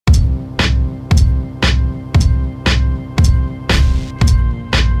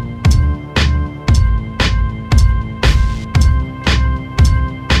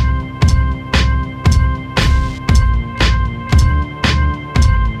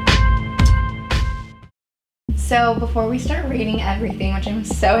So before we start rating everything, which I'm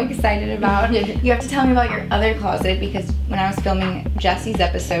so excited about, you have to tell me about your other closet, because when I was filming Jesse's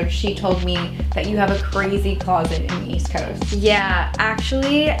episode, she told me that you have a crazy closet in the East Coast. Yeah,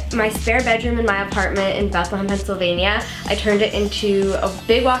 actually, my spare bedroom in my apartment in Bethlehem, Pennsylvania, I turned it into a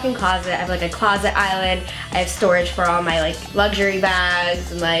big walk-in closet. I have like a closet island. I have storage for all my like luxury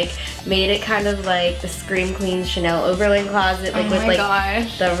bags, and like made it kind of like the Scream Queen Chanel overland closet, like with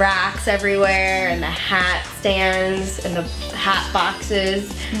like the racks everywhere and the hat stands and the hat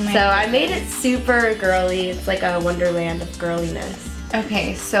boxes. So I made it super girly. It's like a wonderland of girliness.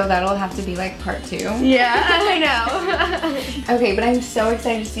 Okay, so that'll have to be like part 2. Yeah, I know. Okay, but I'm so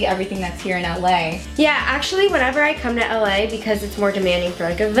excited to see everything that's here in LA. Yeah, actually, whenever I come to LA, because it's more demanding for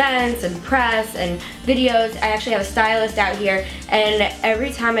like events and press and videos, I actually have a stylist out here, and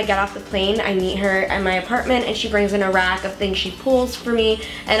every time I get off the plane, I meet her at my apartment, and she brings in a rack of things she pulls for me,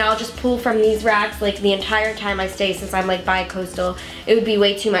 and I'll just pull from these racks like the entire time I stay, since I'm like bi-coastal. It would be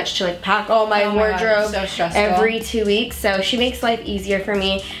way too much to like pack all my wardrobe every 2 weeks, so she makes life easier for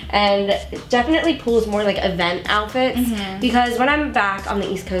me, and definitely pulls more like event outfits, because when I'm back on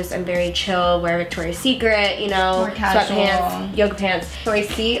the East Coast, I'm very chill, wear Victoria's Secret, you know, sweatpants, yoga pants. So I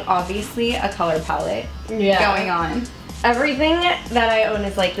see obviously a color palette going on. Everything that I own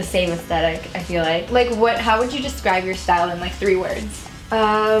is like the same aesthetic, I feel like. Like how would you describe your style in like 3 words?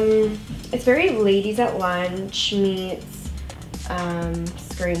 It's very ladies at lunch meets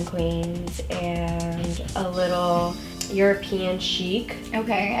Scream Queens and a little European chic.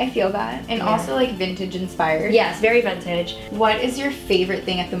 Okay, I feel that. And also like vintage inspired. Yes, very vintage. What is your favorite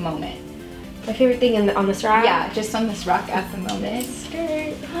thing at the moment? My favorite thing on this rack? Yeah, just on this rack at the moment.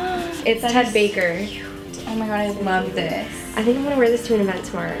 It's Ted Baker. Oh my god, I love this. I think I'm gonna wear this to an event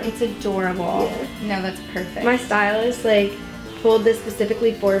tomorrow. It's adorable. Yeah. No, that's perfect. My stylist like pulled this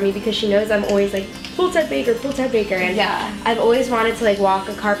specifically for me because she knows I'm always like, pull Ted Baker, pull Ted Baker. And I've always wanted to like walk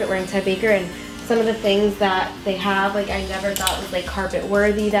a carpet wearing Ted Baker, and some of the things that they have, like I never thought was like carpet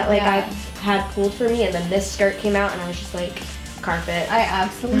worthy that like I had pulled for me, and then this skirt came out and I was just like, carpet. I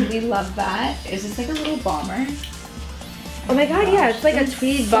absolutely love that. Is this like a little bomber? Oh my god, yeah, it's like a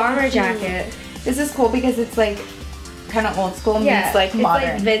tweed bomber jacket. This is cool because it's like kind of old school meets like modern.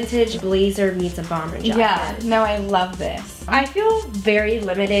 It's like vintage blazer meets a bomber jacket. Yeah, no, I love this. I feel very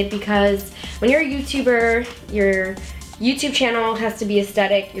limited because when you're a YouTuber, your YouTube channel has to be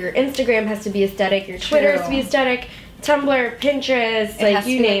aesthetic, your Instagram has to be aesthetic, your Twitter has to be aesthetic, Tumblr, Pinterest, like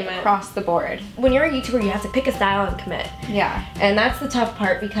you name it. Across the board. When you're a YouTuber, you have to pick a style and commit. Yeah. And that's the tough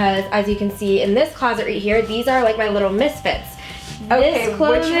part because, as you can see in this closet right here, these are like my little misfits. Okay, this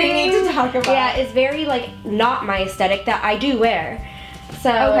clothing, which we need to talk about. Yeah, it's very like not my aesthetic that I do wear.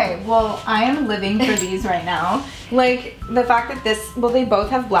 So okay, well, I am living for these right now. Like the fact that well, they both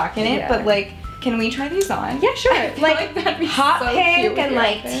have black in it, but like, can we try these on? Yeah, sure. Like that'd be hot so pink and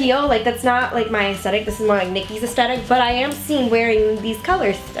like teal, like that's not like my aesthetic. This is more like Nikki's aesthetic, but I am seen wearing these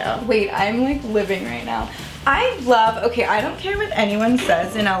colors still. Wait, I'm like living right now. I love, okay, I don't care what anyone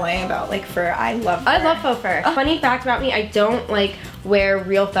says in LA about like fur. I love fur. I love faux fur. Funny fact about me, I don't like wear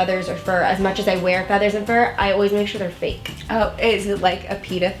real feathers or fur as much as I wear feathers and fur. I always make sure they're fake. Oh, is it like a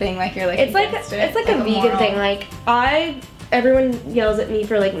PETA thing? Like you're like it's like a vegan thing. Like everyone yells at me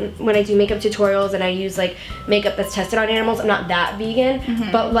for like when I do makeup tutorials and I use like makeup that's tested on animals. I'm not that vegan,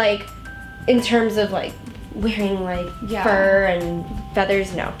 but like in terms of like wearing like fur and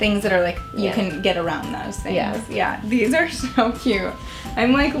feathers, no. Things that are like you can get around those things. Yeah, these are so cute.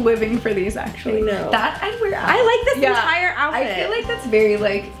 I'm like living for these actually. I know. That I wear out. I like this entire outfit. I feel like that's very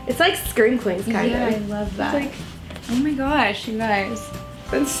like, it's like Scream Queens kind of. Yeah, I love that. It's like, oh my gosh, you guys.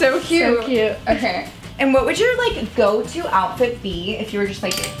 That's so cute. So cute. Okay. And what would your like go-to outfit be if you were just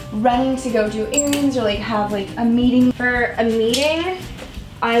like running to go do errands or like have like a meeting? For a meeting,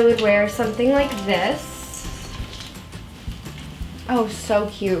 I would wear something like this. Oh, so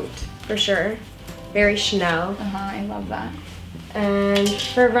cute. For sure. Very Chanel. I love that. And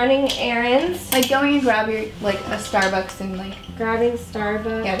for running errands, like going and grabbing like a Starbucks and like grabbing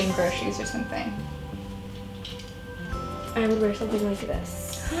Starbucks, getting groceries or something. I would wear something like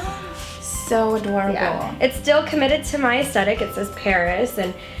this. So adorable. Yeah. It's still committed to my aesthetic. It says Paris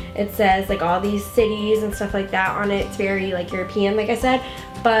and it says like all these cities and stuff like that on it. It's very like European, like I said,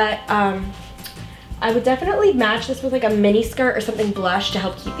 but I would definitely match this with like a mini skirt or something blush to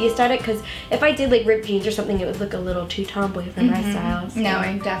help keep the aesthetic, because if I did like ripped jeans or something, it would look a little too tomboy for my style. So. No,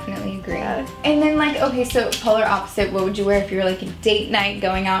 I definitely agree. And then like, okay, so polar opposite, what would you wear if you were like a date night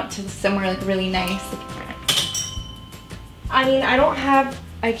going out to somewhere like really nice? I mean, I don't have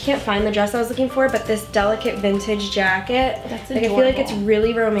I can't find the dress I was looking for, but this delicate vintage jacket. That's like, I feel like it's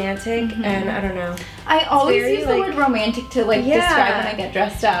really romantic, and I don't know. I always very, use the word romantic to like describe when I get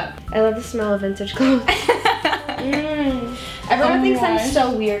dressed up. I love the smell of vintage clothes. Everyone thinks I'm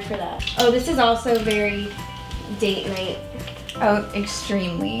so weird for that. Oh, this is also very date night. Oh,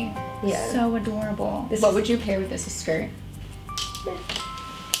 extremely. Yeah. So adorable. What would you pair with this skirt?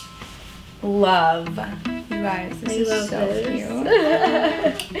 Love. You guys, this is so cute.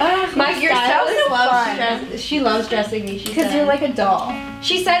 My you're stylist so loves she loves dressing me. Because you're like a doll.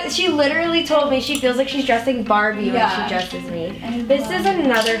 She said, she literally told me she feels like she's dressing Barbie when she dresses me. This is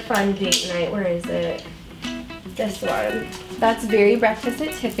another fun date night. Where is it? This one. That's very Breakfast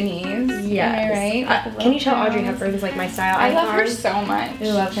at Tiffany's. Yes. Am I right? Can you tell Audrey Hepburn's like my style I icon? love her so much.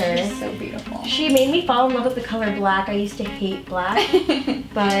 I love her. She's so beautiful. She made me fall in love with the color black. I used to hate black,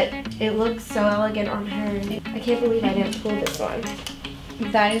 but it looks so elegant on her. I can't believe I didn't pull this one.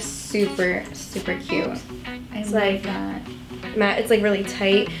 That is super, super cute. I love like that. Matte, it's like really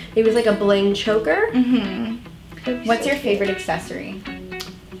tight. Maybe it's like a bling choker. What's your favorite accessory?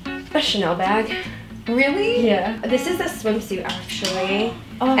 A Chanel bag. Really? Yeah. This is a swimsuit actually.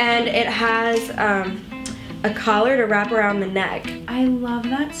 Oh. And it has a collar to wrap around the neck. I love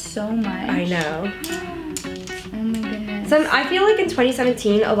that so much. I know. Oh my goodness. I feel like in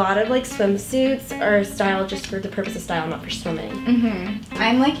 2017, a lot of like swimsuits are styled just for the purpose of style, not for swimming.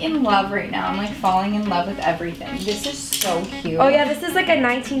 I'm like in love right now. I'm like falling in love with everything. This is so cute. Oh yeah, this is like a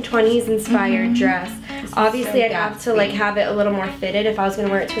 1920s inspired dress. Obviously, so I'd have to like have it a little more fitted if I was gonna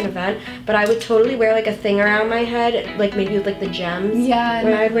wear it to an event, but I would totally wear like a thing around my head, like maybe with like the gems. Yeah.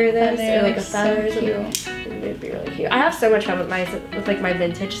 When I'd wear this, or like a feathers. So cute. It'd be really cute. I have so much fun with like my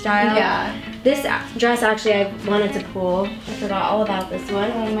vintage style. Yeah. This dress actually I wanted to pull. I forgot all about this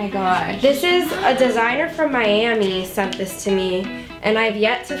one. Oh my gosh. This is a designer from Miami sent this to me, and I've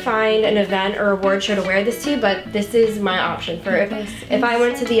yet to find an event or award show to wear this to, but this is my option for if I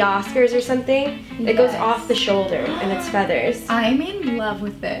went to the Oscars or something. It goes off the shoulder and it's feathers. I'm in love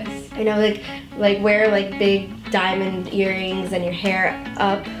with this. I know, like wear like big diamond earrings and your hair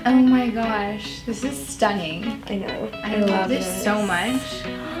up. Oh my gosh, this is stunning. I know. I love this so much.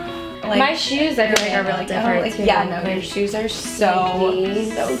 Like, my shoes I feel like are really different too. Yeah, no, your shoes are so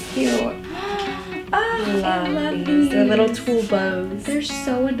cute. I love these. They're little tulle bows. They're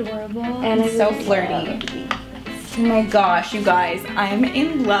so adorable and so flirty. Oh my gosh, you guys, I'm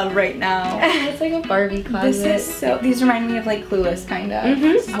in love right now. It's like a Barbie closet. This is so, these remind me of like Clueless kind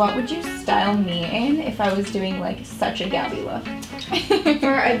of. What would you style me in if I was doing like such a Gabi look?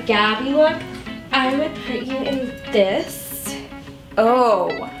 For a Gabi look, I would put you in this. Oh.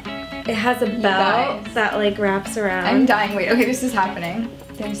 It has a belt that like wraps around. I'm dying. Wait, okay, this is happening.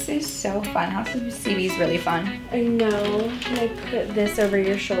 This is so fun. House of CB is really fun. I know. And I put this over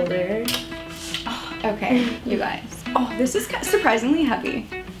your shoulder. Okay, you guys. Oh, this is surprisingly heavy.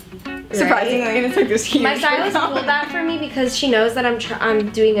 Surprisingly, and it's like this huge. My stylist pulled that for me because she knows that I'm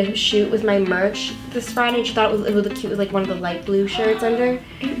doing a shoot with my merch this Friday, and she thought it would look cute with like one of the light blue shirts under.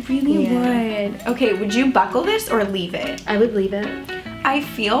 It really would. Okay, would you buckle this or leave it? I would leave it. I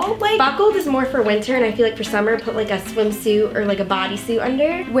feel like buckled is more for winter, and I feel like for summer, put like a swimsuit or like a bodysuit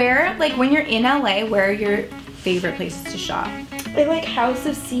under. Where, like when you're in LA, where are your favorite places to shop? I like House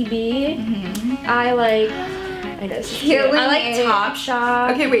of CB. I like, I know this is cute. I like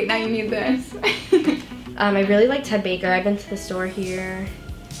Topshop. Okay, wait, now you need this. I really like Ted Baker. I've been to the store here.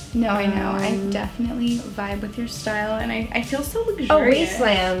 No, I know. I definitely vibe with your style, and I feel so luxurious. Oh,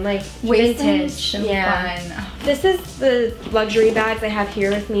 Wasteland, like vintage. So fun. This is the luxury bags I have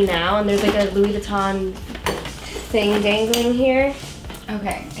here with me now, and there's like a Louis Vuitton thing dangling here.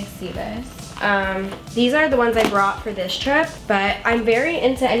 Okay, I see this. These are the ones I brought for this trip, but I'm very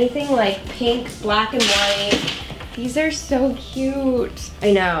into anything like pink, black, and white. These are so cute.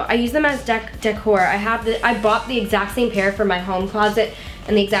 I know. I use them as decor. I bought the exact same pair for my home closet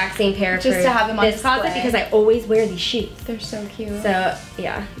and the exact same pair just for to have them on this closet because I always wear these shoes. They're so cute. So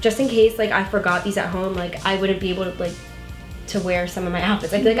yeah, just in case like I forgot these at home, like I wouldn't be able to like to wear some of my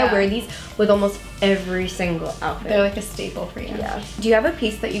outfits. I feel like I wear these with almost every single outfit. They're like a staple for you. Yeah. Do you have a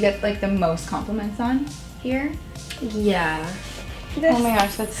piece that you get like the most compliments on here? Yeah. Oh my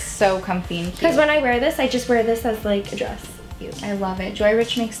gosh, that's so comfy and cute. Because when I wear this, I just wear this as like a dress. I love it. Joy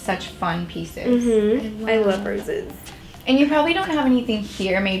Rich makes such fun pieces. I love roses. And you probably don't have anything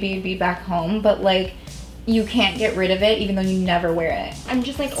here. Maybe you'd be back home, but like you can't get rid of it even though you never wear it. I'm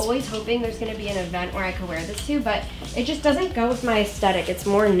just like always hoping there's gonna be an event where I could wear this to, but it just doesn't go with my aesthetic. It's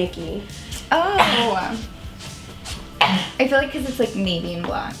more Nikki. Oh. I feel like because it's like navy and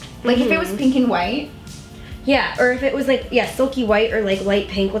black. Like if it was pink and white. Yeah, or if it was like, yeah, silky white or like light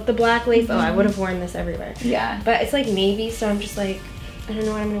pink with the black lace, oh, I would have worn this everywhere. Yeah. But it's like navy, so I'm just like, I don't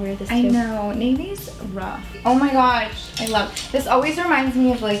know what I'm gonna wear this to. I know, navy's rough. Oh my gosh, I love this. Always reminds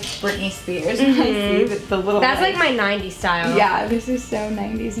me of like Britney Spears. When I see the little. That's like my 90s style. Yeah, this is so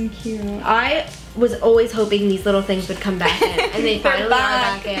 90s and cute. I was always hoping these little things would come back in, and they finally are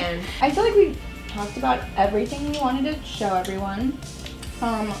back in. I feel like we talked about everything we wanted to show everyone.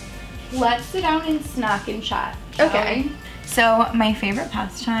 Let's sit down and snack and chat. Okay. So my favorite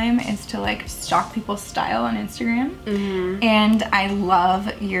pastime is to like stalk people's style on Instagram. And I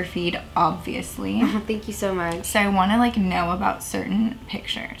love your feed, obviously. Thank you so much. So I want to like know about certain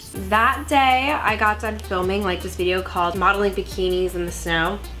pictures. That day I got done filming like this video called Modeling Bikinis in the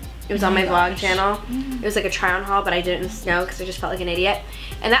Snow. It was on my vlog channel. It was like a try on haul, but I did it in the snow because I just felt like an idiot.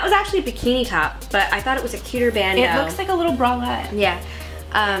 And that was actually a bikini top, but I thought it was a cuter bandeau. It looks like a little bralette. Yeah.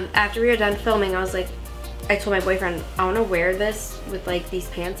 After we were done filming, I was like, I told my boyfriend, I want to wear this with like these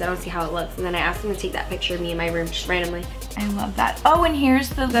pants. I don't see how it looks. And then I asked him to take that picture of me in my room just randomly. I love that. Oh, and here's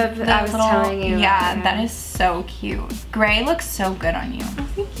the I was little, telling you. Yeah, that is so cute. Gray looks so good on you. Oh,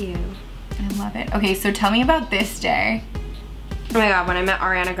 thank you. I love it. Okay, so tell me about this day. Oh my god, when I met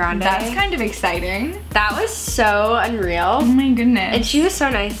Ariana Grande. That's kind of exciting. That was so unreal. Oh my goodness. And she was so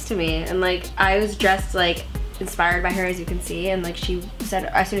nice to me. And like, I was dressed like inspired by her, as you can see. And like, she said,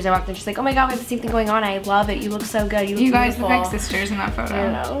 as soon as I walked in, she's like, oh my god, we have the same thing going on. I love it. You look so good. You guys look like sisters in that photo.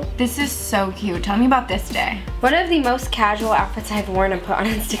 I know. This is so cute. Tell me about this day. One of the most casual outfits I've worn and put on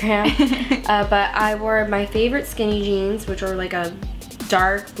Instagram. But I wore my favorite skinny jeans, which were like a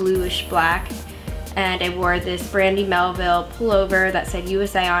dark bluish black. And I wore this Brandy Melville pullover that said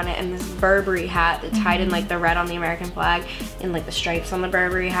USA on it, and this Burberry hat that tied in like the red on the American flag and like the stripes on the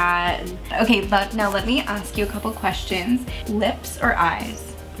Burberry hat. And okay, but now let me ask you a couple questions. Lips or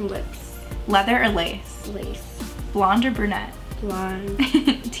eyes? Lips. Leather or lace? Lace. Blonde or brunette? Blonde.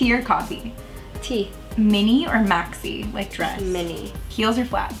 Tea or coffee? Tea. Mini or maxi, like dress? Mini. Heels or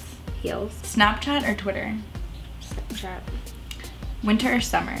flats? Heels. Snapchat or Twitter? Snapchat. Winter or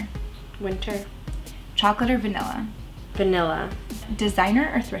summer? Winter. Chocolate or vanilla? Vanilla.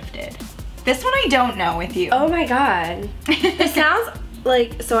 Designer or thrifted? This one I don't know with you. Oh my god. It sounds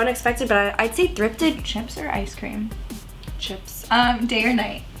like so unexpected, but I'd say thrifted. Chips or ice cream? Chips. Day or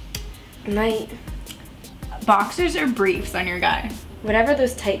night? Night. Boxers or briefs on your guy? Whatever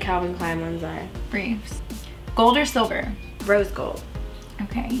those tight Calvin Klein ones are. Briefs. Gold or silver? Rose gold.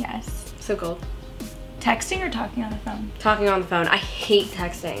 Okay, yes. So gold. Texting or talking on the phone? Talking on the phone. I hate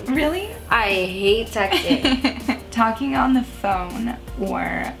texting. Really? I hate texting. Talking on the phone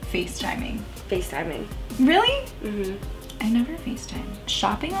or FaceTiming? FaceTiming. Really? Mm-hmm. I never FaceTime.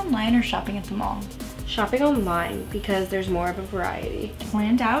 Shopping online or shopping at the mall? Shopping online because there's more of a variety.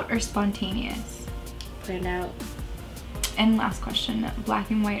 Planned out or spontaneous? Planned out. And last question, black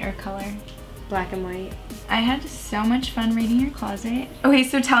and white or color? Black and white. I had so much fun reading your closet. Okay,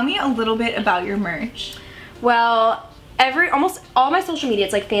 so tell me a little bit about your merch. Well, almost all my social media,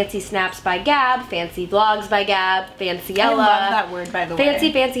 it's like Fancy Snaps by Gab, Fancy Vlogs by Gab, Fancy Ella. I love that word, by the way.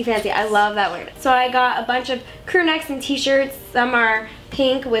 Fancy, fancy, fancy. I love that word. So I got a bunch of crew necks and t-shirts. Some are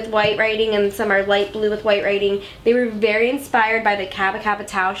pink with white writing and some are light blue with white writing. They were very inspired by the Kappa Kappa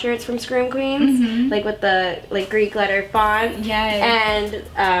Tau shirts from Scream Queens, like with the like Greek letter font. Yes.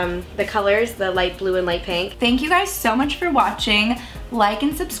 And the colors, the light blue and light pink. Thank you guys so much for watching. Like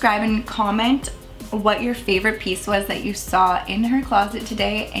and subscribe and comment what your favorite piece was that you saw in her closet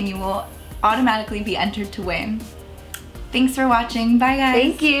today, and you will automatically be entered to win. Thanks for watching. Bye guys.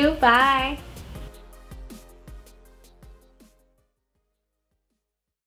 Thank you. Bye.